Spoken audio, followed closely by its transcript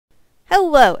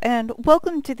Hello and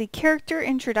welcome to the character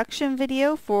introduction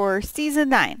video for season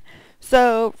 9.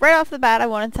 So right off the bat I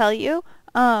want to tell you,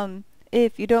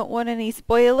 if you don't want any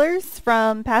spoilers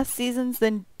from past seasons,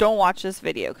 then don't watch this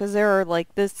video, because there are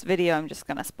this video I'm just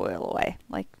gonna spoil away.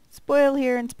 Spoil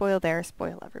here and spoil there,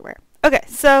 spoil everywhere. Okay,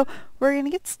 so we're gonna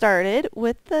get started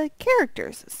with the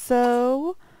characters.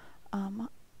 So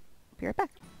be right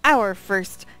back. Our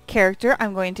first character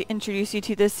I'm going to introduce you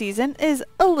to this season is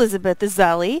Elizabeth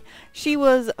Zelly. She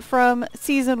was from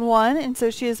season 1, and so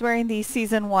she is wearing the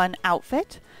season 1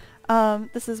 outfit.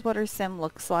 This is what her sim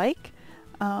looks like.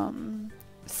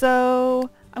 So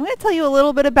I'm going to tell you a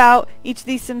little bit about each of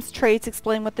these sims' traits,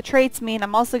 explain what the traits mean.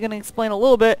 I'm also going to explain a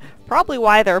little bit probably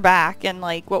why they're back and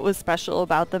what was special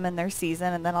about them in their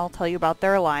season, and then I'll tell you about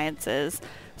their alliances.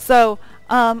 So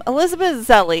Elizabeth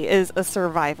Zelly is a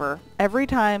survivor. Every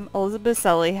time Elizabeth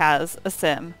Zelly has a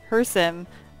sim, her sim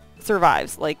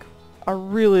survives a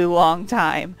really long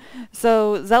time.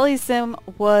 So Zelly's sim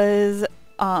was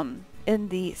in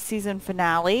the season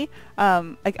finale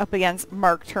up against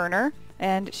Mark Turner,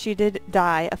 and she did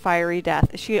die a fiery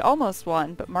death. She almost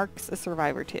won, but Mark's a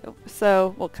survivor too.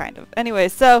 So, well, kind of. Anyway,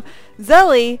 so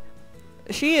Zelly,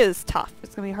 she is tough.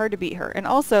 It's going to be hard to beat her. And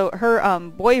also, her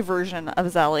boy version of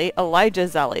Zelly, Elijah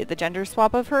Zelly, the gender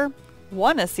swap of her,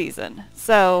 won a season.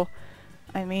 So,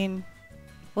 I mean,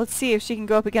 let's see if she can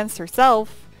go up against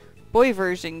herself. Boy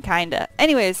version, kinda.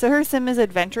 Anyway, so her sim is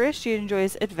adventurous. She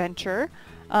enjoys adventure.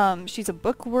 She's a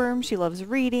bookworm. She loves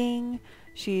reading.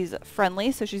 She's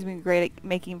friendly, so she's been great at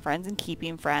making friends and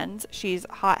keeping friends. She's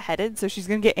hot-headed, so she's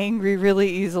going to get angry really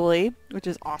easily, which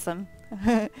is awesome.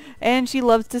 And she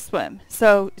loves to swim,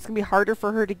 so it's going to be harder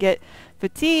for her to get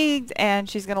fatigued, and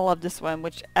she's going to love to swim,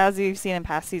 which, as you've seen in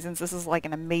past seasons, this is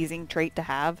an amazing trait to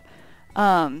have.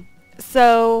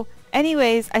 So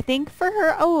anyways, I think for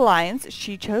her alliance,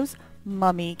 she chose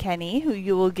Mummy Kenny, who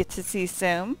you will get to see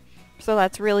soon. So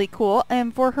that's really cool.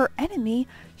 And for her enemy,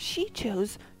 she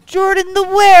chose Jordan the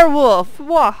werewolf.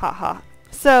 Wahaha.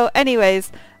 So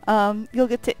anyways, you'll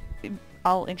get to...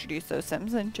 I'll introduce those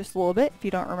sims in just a little bit if you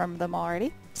don't remember them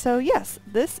already. So yes,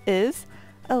 this is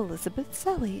Elizabeth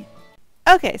Zelly.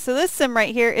 Okay, so this sim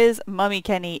right here is Mummy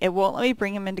Kenny. It won't let me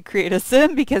bring him in to create a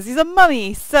sim because he's a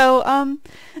mummy. So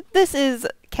this is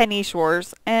Kenny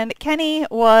Schwartz, and Kenny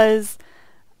was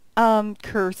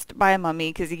cursed by a mummy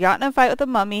because he got in a fight with a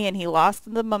mummy and he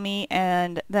lost the mummy,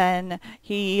 and then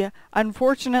he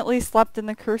unfortunately slept in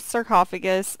the cursed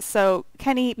sarcophagus, so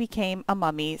Kenny became a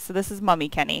mummy. So this is Mummy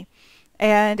Kenny,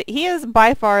 and he is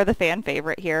by far the fan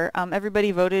favorite here.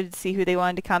 Everybody voted to see who they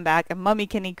wanted to come back, and Mummy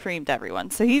Kenny creamed everyone.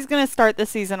 So he's going to start the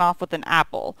season off with an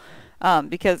apple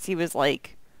because he was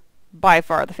by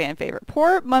far the fan favorite.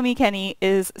 Poor Mummy Kenny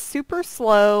is super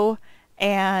slow,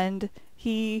 and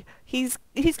he's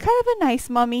kind of a nice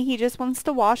mummy. He just wants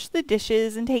to wash the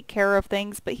dishes and take care of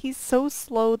things, but he's so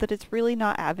slow that it's really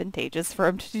not advantageous for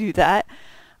him to do that.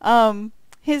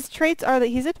 His traits are that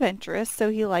he's adventurous,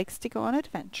 so he likes to go on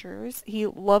adventures. He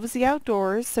loves the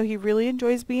outdoors, so he really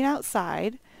enjoys being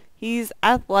outside. He's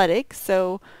athletic,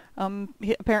 so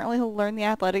apparently he'll learn the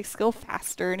athletic skill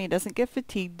faster, and he doesn't get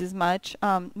fatigued as much.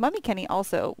 Mummy Kenny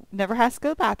also never has to go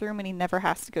to the bathroom, and he never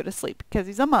has to go to sleep because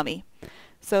he's a mummy.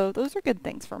 So those are good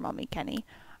things for Mummy Kenny.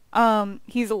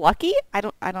 He's lucky. I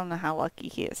don't know how lucky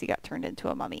he is. He got turned into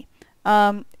a mummy.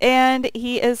 And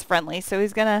he is friendly, so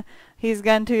he's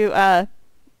going to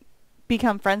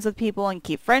become friends with people and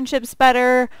keep friendships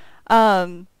better.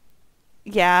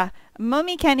 Yeah,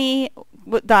 Mummy Kenny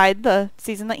died the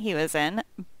season that he was in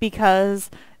because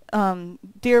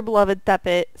dear beloved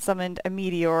Thepit summoned a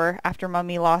meteor after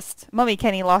Mummy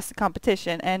Kenny lost the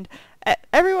competition, and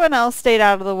everyone else stayed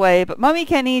out of the way, but Mummy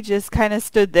Kenny just kind of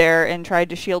stood there and tried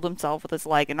to shield himself with his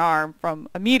leg and arm from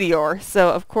a meteor, so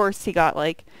of course he got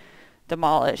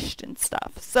demolished and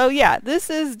stuff. So yeah, this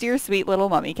is dear sweet little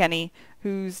Mummy Kenny,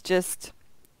 who's just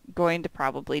going to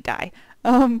probably die.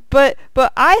 But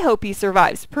I hope he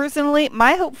survives. Personally,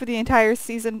 my hope for the entire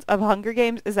season of Hunger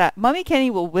Games is that Mummy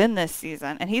Kenny will win this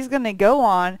season, and he's going to go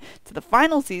on to the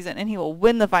final season, and he will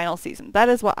win the final season. That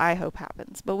is what I hope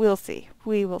happens, but we'll see.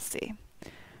 We will see.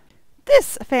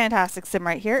 This fantastic sim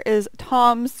right here is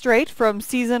Tom Straight from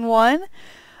season 1.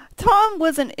 Tom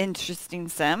was an interesting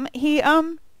sim. He,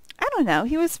 I don't know,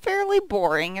 he was fairly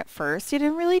boring at first. He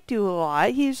didn't really do a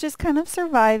lot. He was just kind of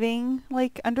surviving,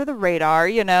 under the radar,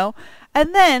 you know.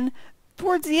 And then,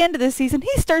 towards the end of the season,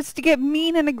 he starts to get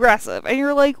mean and aggressive. And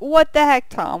you're like, what the heck,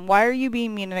 Tom? Why are you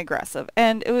being mean and aggressive?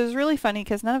 And it was really funny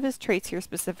because none of his traits here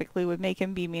specifically would make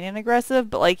him be mean and aggressive.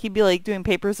 But, he'd be, doing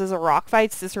papers as a rock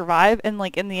fights to survive. And,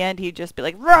 in the end, he'd just be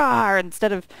like, rawr,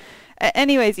 instead of...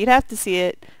 Anyways, you'd have to see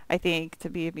it. I think, to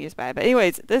be amused by it. But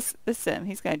anyways, this sim,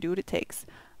 he's gonna do what it takes.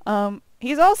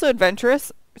 He's also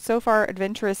adventurous. So far,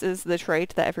 adventurous is the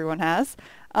trait that everyone has.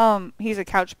 He's a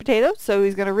couch potato, so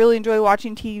he's gonna really enjoy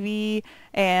watching TV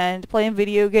and playing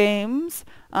video games,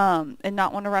 and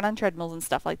not want to run on treadmills and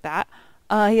stuff like that.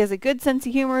 He has a good sense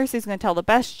of humor, so he's going to tell the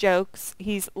best jokes.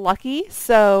 He's lucky,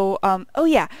 so, oh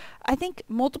yeah, I think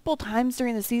multiple times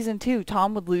during the season too,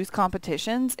 Tom would lose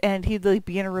competitions, and he'd like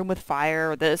be in a room with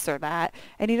fire or this or that,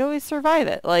 and he'd always survive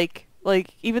it, like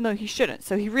even though he shouldn't.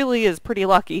 So he really is pretty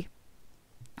lucky.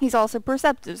 He's also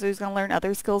perceptive, so he's going to learn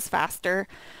other skills faster.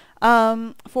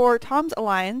 For Tom's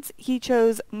alliance, he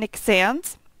chose Nick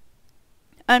Sands.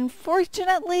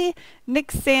 Unfortunately,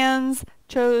 Nick Sands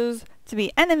chose to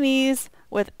be enemies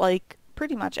with like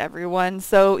pretty much everyone.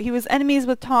 So he was enemies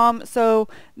with Tom, so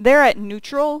they're at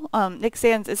neutral. Nick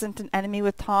Sands isn't an enemy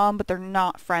with Tom, but they're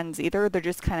not friends either. They're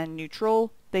just kind of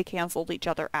neutral. They canceled each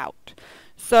other out.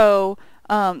 So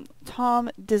Tom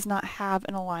does not have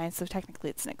an alliance, so technically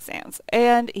it's Nick Sands.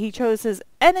 And he chose his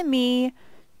enemy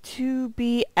to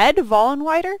be Ed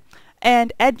Vollenweider,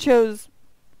 and Ed chose,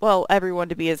 well, everyone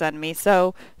to be his enemy.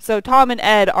 So Tom and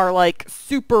Ed are like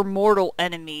super mortal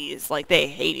enemies. Like they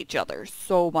hate each other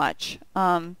so much.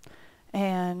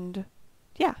 And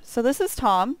yeah, so this is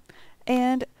Tom.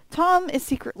 And Tom is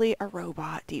secretly a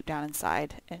robot deep down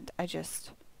inside. And I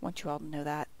just want you all to know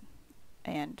that.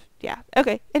 And yeah,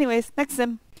 okay. Anyways, next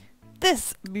sim.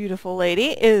 This beautiful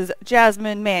lady is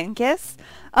Jasmine Mankiss.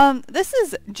 This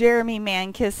is Jeremy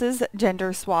Mankiss's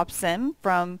gender swap sim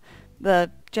from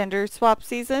the gender swap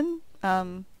season.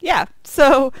 Yeah,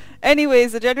 so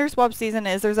anyways, the gender swap season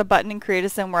is there's a button in Create a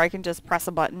Sim where I can just press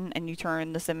a button and you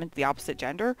turn the sim into the opposite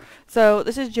gender. So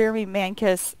this is Jeremy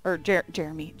Mankiss, or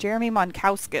Jeremy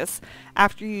Monkowskis,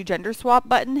 after you gender swap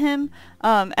button him.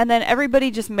 And then everybody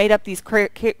just made up these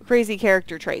crazy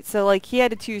character traits. So like he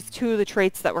had to choose 2 of the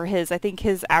traits that were his. I think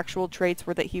his actual traits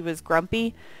were that he was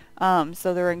grumpy.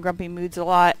 So they're in grumpy moods a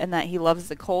lot, and that he loves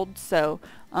the cold. So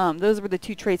those were the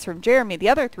 2 traits from Jeremy. The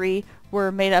other 3 were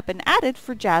made up and added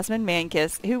for Jasmine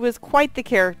Mankiss, who was quite the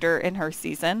character in her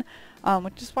season,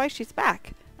 which is why she's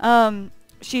back.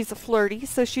 She's flirty,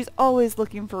 so she's always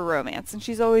looking for romance, and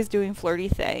she's always doing flirty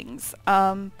things.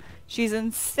 She's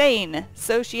insane,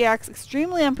 so she acts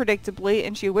extremely unpredictably,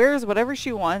 and she wears whatever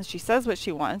she wants. She says what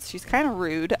she wants. She's kind of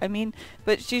rude, I mean,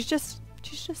 but she's just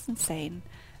insane.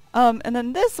 And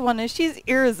then this one is she's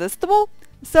irresistible.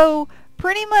 So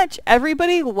pretty much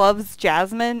everybody loves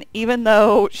Jasmine, even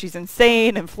though she's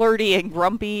insane and flirty and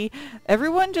grumpy.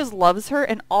 Everyone just loves her,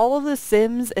 and all of the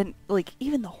Sims, and like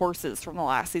even the horses from the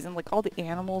last season, like all the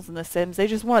animals in the Sims, they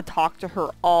just want to talk to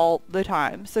her all the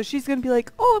time. So she's going to be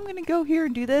like, oh, I'm going to go here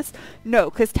and do this.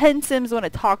 No, because 10 Sims want to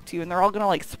talk to you, and they're all going to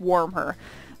like swarm her.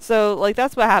 So like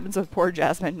that's what happens with poor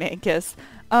Jasmine Mankiss.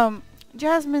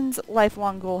 Jasmine's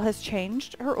lifelong goal has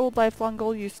changed. Her old lifelong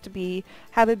goal used to be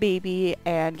have a baby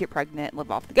and get pregnant and live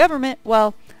off the government.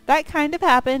 Well, that kind of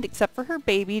happened, except for her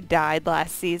baby died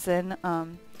last season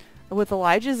with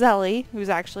Elijah Zelly, who's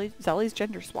actually Zelly's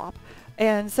gender swap.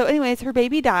 And so anyways, her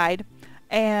baby died,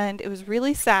 and it was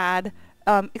really sad,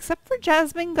 except for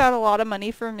Jasmine got a lot of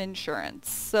money from insurance.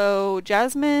 So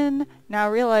Jasmine now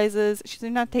realizes she's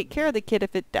going to have to take care of the kid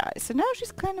if it dies. So now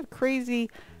she's kind of crazy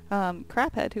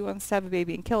craphead who wants to have a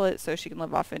baby and kill it so she can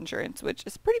live off insurance, which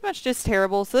is pretty much just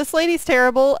terrible. So this lady's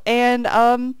terrible, and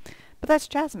but that's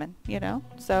Jasmine, you know,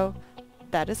 so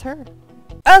that is her.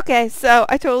 Okay, so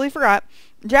I totally forgot.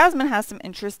 Jasmine has some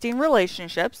interesting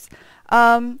relationships.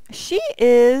 She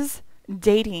is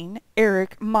dating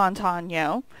Eric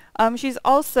Montano. She's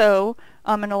also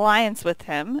an alliance with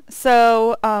him.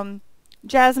 So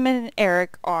Jasmine and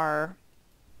Eric are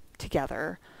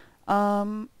together.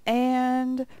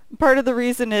 And part of the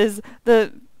reason is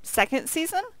the second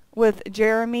season with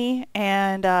Jeremy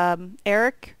and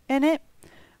Eric in it.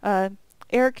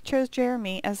 Eric chose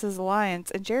Jeremy as his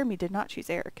alliance, and Jeremy did not choose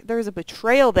Eric. There was a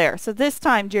betrayal there. So this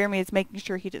time Jeremy is making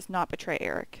sure he does not betray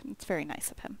Eric. It's very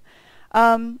nice of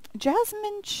him.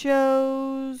 Jasmine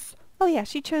chose... Oh yeah,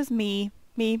 she chose me,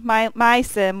 my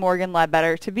sim, Morgan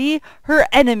Ledbetter, to be her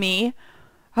enemy.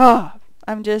 Oh,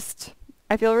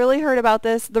 I feel really hurt about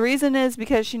this. The reason is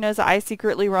because she knows that I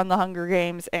secretly run the Hunger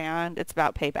Games, and it's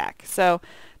about payback. So,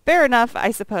 fair enough,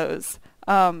 I suppose.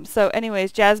 So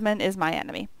anyways, Jasmine is my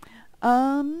enemy.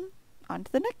 On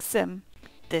to the next sim.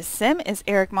 This sim is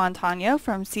Eric Montano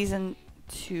from season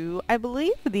 2, I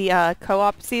believe, the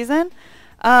co-op season.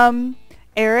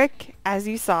 Eric, as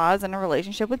you saw, is in a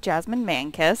relationship with Jasmine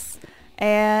Mankiss,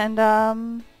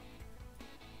 and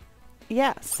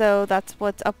yeah, so that's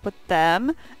what's up with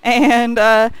them. And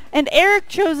Eric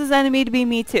chose his enemy to be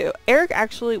me too. Eric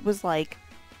actually was like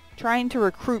trying to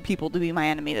recruit people to be my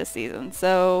enemy this season.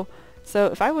 So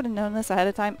if I would have known this ahead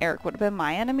of time, Eric would have been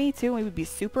my enemy too. We would be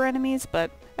super enemies,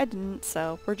 but I didn't,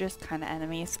 so we're just kind of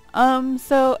enemies.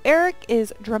 So Eric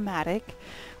is dramatic,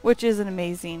 which is an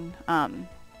amazing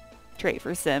trait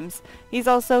for Sims. He's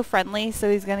also friendly,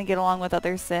 so he's going to get along with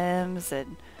other Sims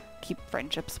and keep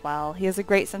friendships well. He has a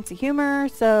great sense of humor,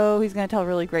 so he's going to tell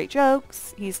really great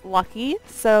jokes. He's lucky,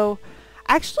 so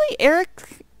actually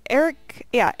Eric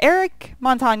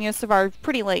Montano survived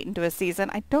pretty late into his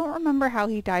season. I don't remember how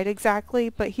he died exactly,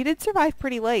 but he did survive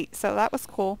pretty late, so that was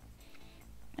cool.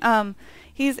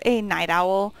 He's a night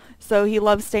owl, so he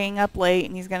loves staying up late,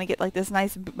 and he's gonna get like this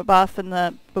nice buff in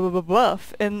the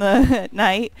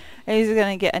night, and he's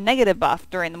gonna get a negative buff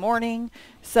during the morning.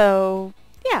 So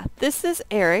yeah, this is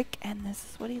Eric, and this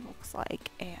is what he looks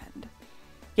like, and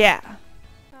yeah.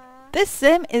 This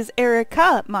sim is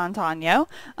Erica Montano.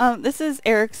 This is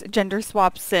Eric's gender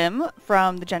swap sim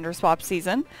from the gender swap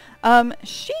season.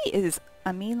 She is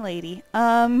a mean lady.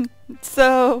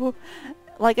 So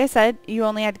like I said, you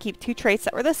only had to keep 2 traits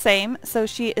that were the same. So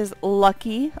she is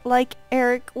lucky like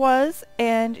Eric was,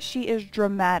 and she is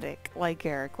dramatic like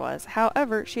Eric was.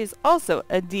 However, she is also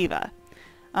a diva.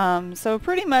 So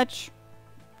pretty much,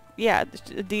 yeah,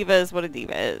 a diva is what a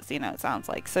diva is, you know, it sounds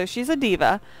like. So she's a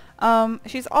diva.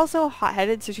 She's also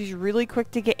hot-headed, so she's really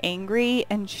quick to get angry,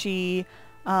 and she,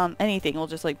 anything will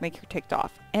just like make her ticked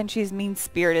off. And she's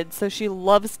mean-spirited, so she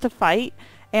loves to fight,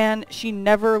 and she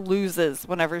never loses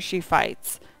whenever she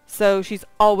fights. So she's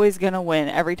always gonna win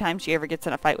every time she ever gets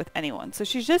in a fight with anyone. So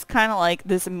she's just kind of like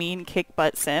this mean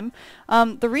kick-butt sim.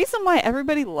 The reason why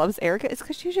everybody loves Erica is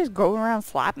because she's just going around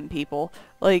slapping people.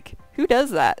 Like, who does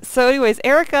that? So anyways,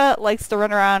 Erica likes to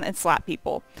run around and slap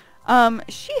people.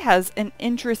 She has an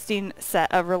interesting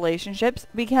set of relationships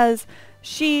because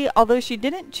she, although she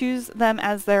didn't choose them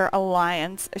as their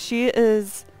alliance, she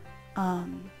is,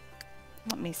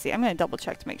 let me see, I'm going to double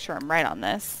check to make sure I'm right on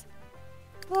this.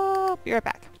 Oh, be right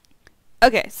back.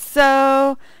 Okay,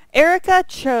 so Erica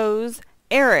chose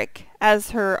Eric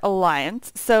as her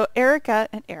alliance. So Erica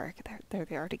and Eric, there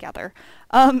they are together.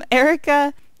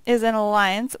 Erica is an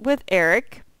alliance with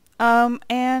Eric.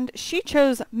 And she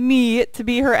chose me to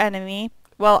be her enemy.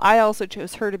 Well, I also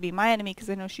chose her to be my enemy because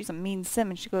I know she's a mean sim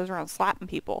and she goes around slapping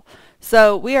people.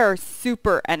 So we are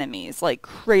super enemies, like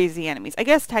crazy enemies. I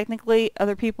guess technically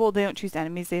other people, they don't choose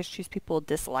enemies, they just choose people to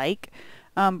dislike.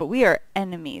 But we are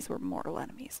enemies, we're mortal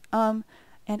enemies. And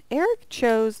Eric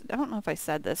chose, I don't know if I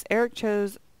said this, Eric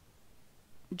chose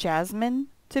Jasmine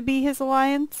to be his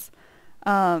alliance,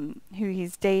 who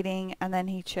he's dating, and then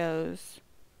he chose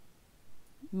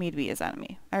me to be his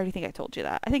enemy. I already think I told you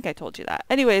that. I think I told you that.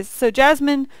 Anyways, so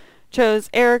Jasmine chose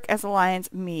Eric as alliance,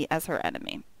 me as her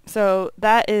enemy. So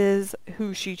that is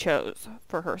who she chose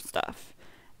for her stuff.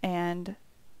 And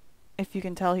if you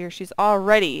can tell here, she's all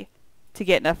ready to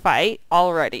get in a fight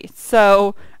already.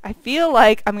 So I feel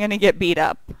like I'm going to get beat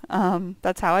up.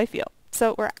 That's how I feel.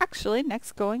 So we're actually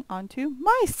next going on to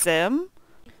my sim.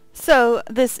 So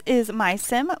this is my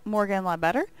sim, Morgan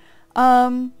Ledbetter.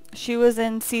 She was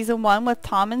in season 1 with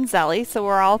Tom and Zelly, so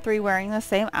we're all 3 wearing the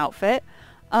same outfit.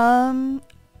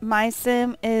 My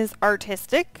sim is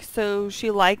artistic, so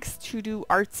she likes to do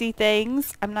artsy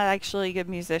things. I'm not actually a good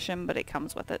musician, but it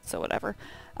comes with it, so whatever.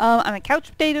 I'm a couch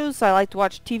potato, so I like to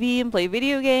watch TV and play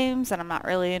video games, and I'm not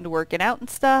really into working out and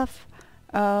stuff.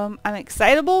 I'm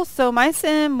excitable, so my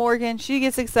sim, Morgan, she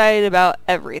gets excited about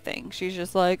everything. She's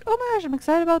just like, oh my gosh, I'm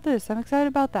excited about this, I'm excited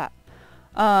about that.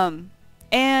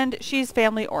 And she's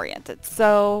family oriented,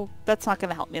 so that's not going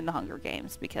to help me in the Hunger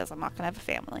Games because I'm not going to have a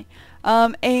family.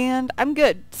 And I'm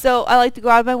good. So I like to go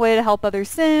out of my way to help other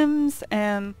Sims,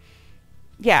 and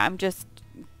yeah,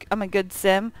 I'm a good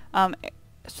Sim.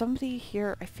 Somebody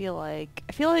here, I feel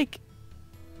like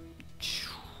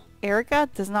Erica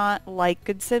does not like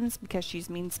good Sims because she's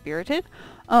mean-spirited.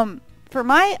 For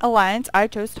my alliance, I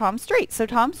chose Tom Straight. So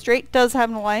Tom Straight does have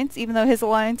an alliance, even though his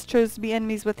alliance chose to be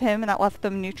enemies with him and that left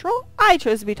them neutral. I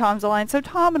chose to be Tom's alliance, so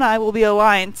Tom and I will be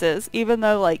alliances, even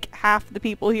though like half the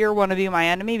people here want to be my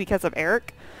enemy because of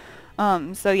Eric.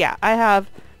 So yeah, I have,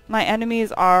 my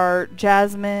enemies are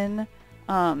Jasmine,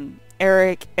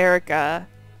 Eric, Erica,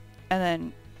 and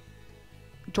then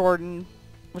Jordan,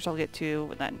 which I'll get to,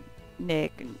 and then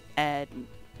Nick and Ed. And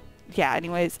yeah,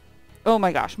 anyways. Oh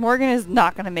my gosh, Morgan is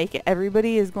not going to make it.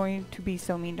 Everybody is going to be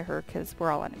so mean to her because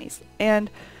we're all enemies.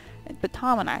 But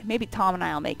Tom and I, maybe Tom and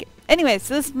I will make it. Anyways,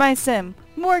 so this is my sim,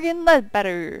 Morgan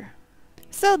Ledbetter.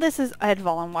 So this is Ed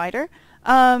Vollenweider.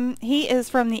 He is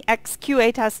from the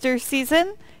XQA Tester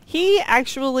season. He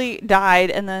actually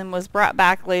died and then was brought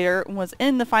back later and was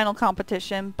in the final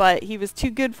competition, but he was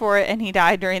too good for it and he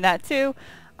died during that too.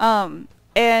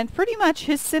 And pretty much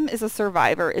his sim is a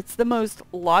survivor. It's the most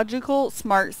logical,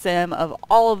 smart sim of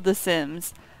all of the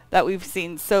sims that we've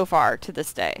seen so far to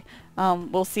this day.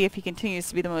 We'll see if he continues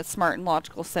to be the most smart and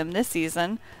logical sim this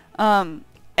season.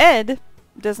 Ed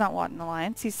does not want an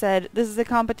alliance. He said, "This is a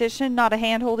competition, not a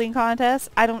hand-holding contest.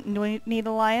 I don't need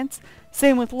alliance.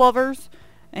 Same with lovers.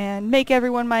 And make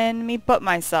everyone my enemy but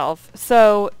myself."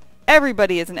 So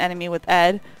everybody is an enemy with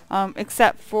Ed,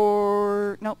 except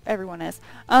for... Nope, everyone is.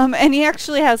 And he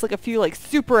actually has like a few like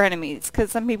super enemies,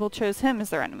 because some people chose him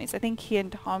as their enemies. I think he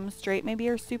and Tom Straight maybe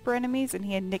are super enemies, and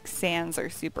he and Nick Sands are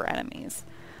super enemies.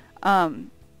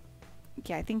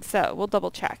 Yeah, I think so. We'll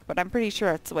double check, but I'm pretty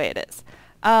sure that's the way it is.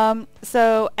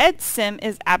 So Ed's sim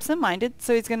is absent-minded,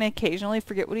 so he's going to occasionally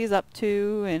forget what he's up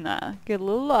to and get a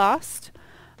little lost.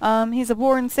 He's a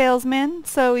born salesman,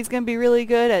 so he's going to be really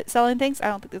good at selling things. I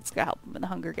don't think that's going to help him in the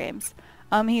Hunger Games.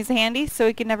 He's handy, so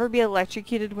he can never be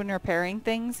electrocuted when repairing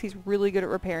things. He's really good at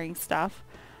repairing stuff.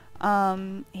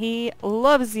 He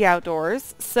loves the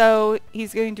outdoors, so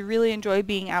he's going to really enjoy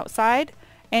being outside.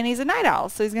 And he's a night owl,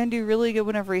 so he's going to do really good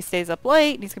whenever he stays up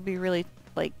late. And he's going to be really,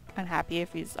 like, unhappy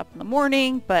if he's up in the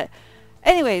morning. But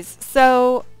anyways,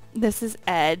 so this is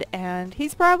Ed, and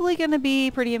he's probably going to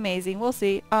be pretty amazing. We'll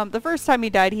see. The first time he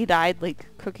died,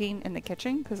 like, cooking in the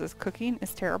kitchen, because his cooking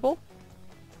is terrible.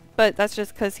 But that's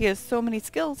just because he has so many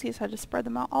skills, he's had to spread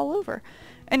them out all over.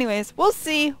 Anyways, we'll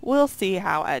see. We'll see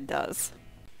how Ed does.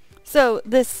 So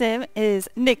this sim is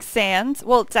Nick Sands.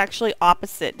 Well, it's actually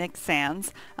opposite Nick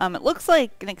Sands. It looks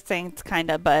like Nick Sands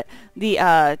kinda, but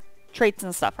the traits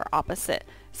and stuff are opposite.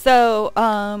 So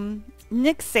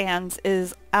Nick Sands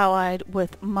is allied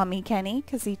with Mummy Kenny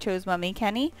because he chose Mummy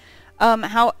Kenny.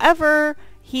 However,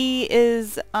 he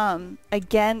is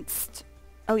against...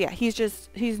 Oh yeah,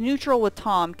 he's neutral with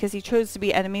Tom because he chose to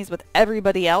be enemies with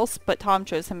everybody else, but Tom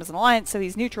chose him as an alliance, so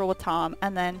he's neutral with Tom,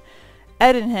 and then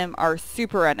Ed and him are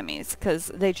super enemies because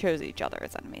they chose each other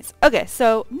as enemies. Okay,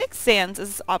 so Nick Sands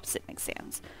is opposite Nick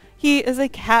Sands. He is a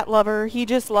cat lover. He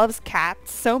just loves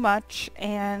cats so much,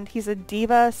 and he's a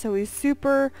diva, so he's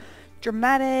super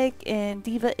dramatic and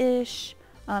diva-ish.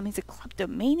 He's a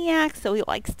kleptomaniac, so he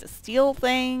likes to steal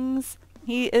things.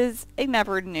 He is a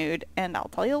never nude, and I'll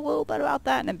tell you a little bit about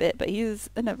that in a bit, but he is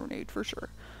a never nude for sure.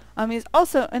 He's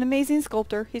also an amazing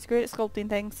sculptor. He's great at sculpting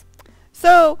things.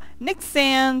 So, Nick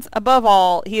Sands, above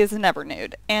all, he is a never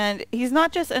nude. And he's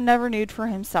not just a never nude for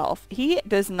himself. He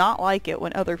does not like it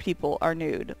when other people are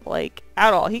nude, like,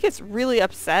 at all. He gets really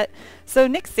upset. So,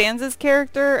 Nick Sands'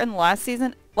 character in the last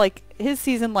season, like, his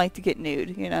season liked to get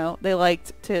nude, you know? They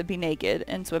liked to be naked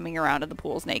and swimming around in the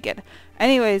pools naked.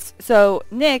 Anyways, so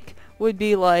Nick would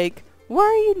be like, "Why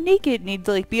are you naked?" And he'd,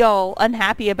 like, be all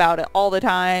unhappy about it all the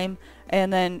time.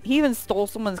 And then he even stole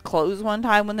someone's clothes one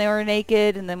time when they were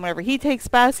naked. And then whenever he takes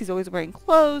baths, he's always wearing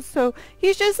clothes. So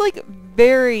he's just like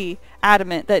very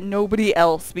adamant that nobody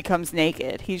else becomes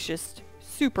naked. He's just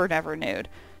super never nude.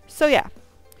 So yeah,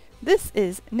 this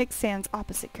is Nick Sands'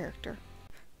 opposite character.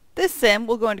 This sim,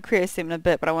 we'll go into create a sim in a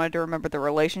bit, but I wanted to remember the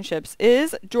relationships,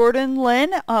 is Jordan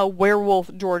Lynn,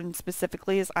 werewolf Jordan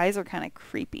specifically. His eyes are kind of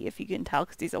creepy, if you can tell,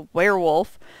 because he's a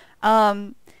werewolf.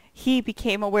 He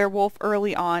became a werewolf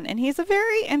early on, and he's a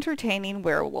very entertaining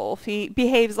werewolf. He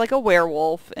behaves like a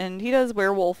werewolf, and he does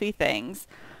werewolfy things.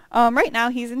 Right now,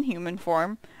 he's in human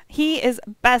form. He is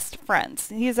best friends.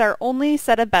 He's our only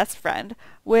set of best friend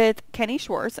with Kenny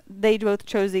Schwartz. They both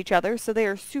chose each other, so they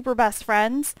are super best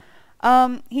friends.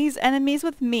 He's enemies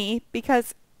with me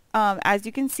because, as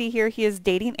you can see here, he is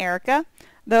dating Erica,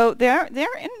 though they're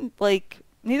in, like...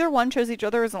 Neither one chose each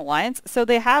other as an alliance, so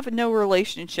they have no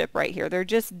relationship right here. They're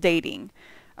just dating.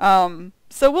 So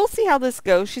we'll see how this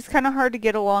goes. She's kind of hard to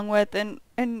get along with, and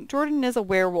Jordan is a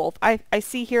werewolf. I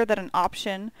see here that an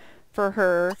option for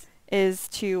her is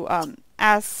to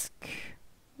ask...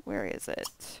 Where is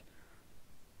it?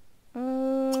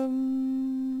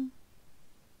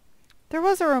 There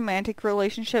was a romantic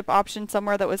relationship option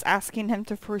somewhere that was asking him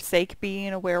to forsake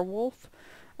being a werewolf.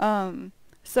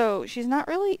 So she's not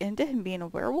really into him being a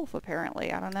werewolf,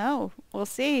 apparently. I don't know. We'll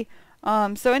see.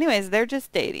 So anyways, they're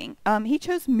just dating. He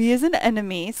chose me as an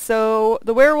enemy, so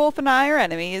the werewolf and I are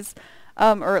enemies.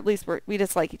 Or at least we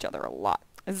dislike each other a lot.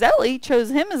 Zelly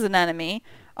chose him as an enemy.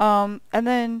 And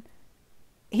then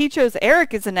he chose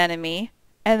Eric as an enemy.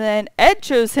 And then Ed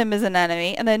chose him as an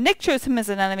enemy. And then Nick chose him as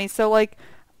an enemy. So, like,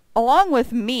 along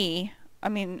with me, I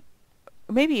mean,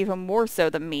 maybe even more so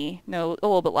than me. No, a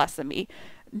little bit less than me.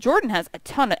 Jordan has a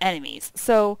ton of enemies,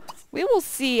 so we will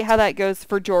see how that goes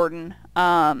for Jordan.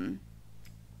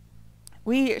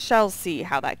 we shall see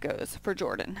how that goes for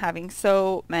Jordan, having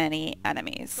so many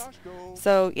enemies.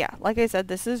 So yeah, like I said,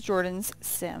 this is Jordan's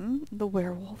sim, the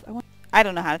werewolf. I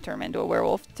don't know how to turn him into a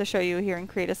werewolf to show you here and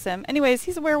create a sim. Anyways,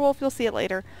 he's a werewolf. You'll see it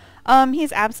later.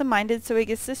 He's absent-minded, so he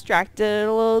gets distracted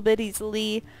a little bit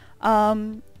easily.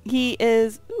 He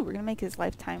is... Ooh, we're going to make his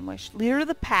lifetime wish. Leader of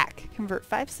the pack. Convert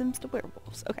 5 sims to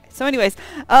werewolves. Okay, so anyways,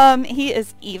 he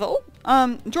is evil.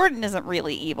 Jordan isn't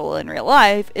really evil in real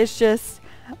life. It's just...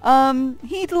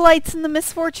 he delights in the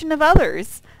misfortune of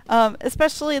others.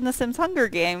 Especially in the Sims Hunger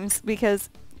Games, because,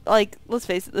 like, let's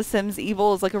face it, the Sims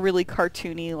evil is like a really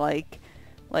cartoony, like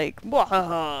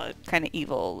kind of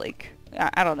evil, like,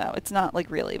 I don't know, it's not like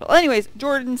real evil. Anyways,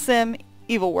 Jordan sim,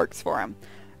 evil works for him.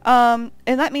 And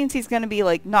that means he's going to be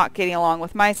like not getting along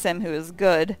with my sim, who is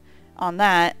good on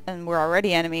that, and we're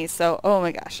already enemies, so oh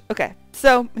my gosh. Okay,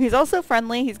 so he's also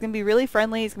friendly. He's going to be really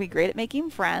friendly. He's going to be great at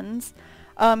making friends.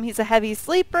 He's a heavy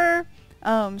sleeper.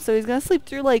 So he's going to sleep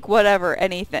through like whatever,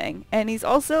 anything. And he's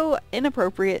also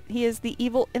inappropriate. He is the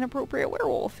evil, inappropriate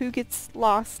werewolf who gets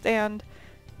lost and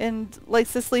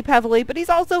likes to sleep heavily, but he's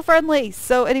also friendly.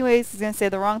 So anyways, he's going to say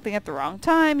the wrong thing at the wrong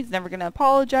time. He's never going to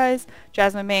apologize.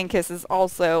 Jasmine Mankiss is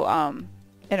also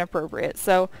inappropriate.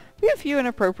 So we have a few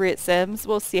inappropriate sims.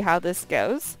 We'll see how this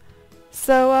goes.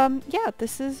 So yeah,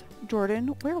 this is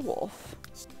Jordan Werewolf.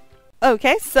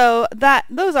 Okay, so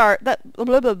those are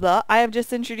blah blah blah. I have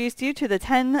just introduced you to the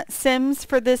 10 sims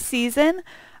for this season.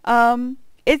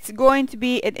 It's going to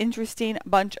be an interesting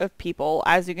bunch of people.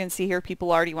 As you can see here,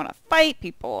 people already want to fight.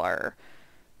 People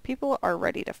are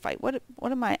ready to fight. What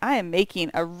am I? I am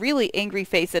making a really angry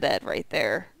face at Ed right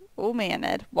there. Oh man,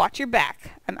 Ed, watch your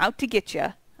back. I'm out to get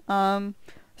you.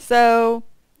 So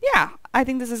yeah, I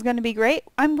think this is going to be great.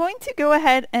 I'm going to go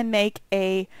ahead and make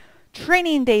a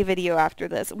training day video after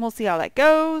this, and we'll see how that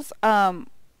goes.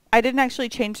 I didn't actually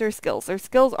change their skills. Their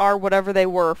skills are whatever they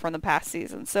were from the past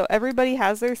season. So everybody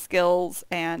has their skills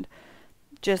and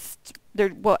just they're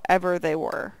whatever they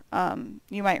were.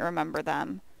 You might remember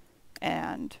them.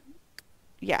 And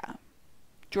yeah,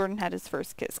 Jordan had his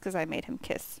first kiss because I made him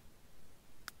kiss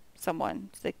someone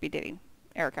sick be dating,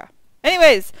 Erica.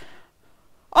 Anyways,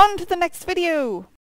 on to the next video.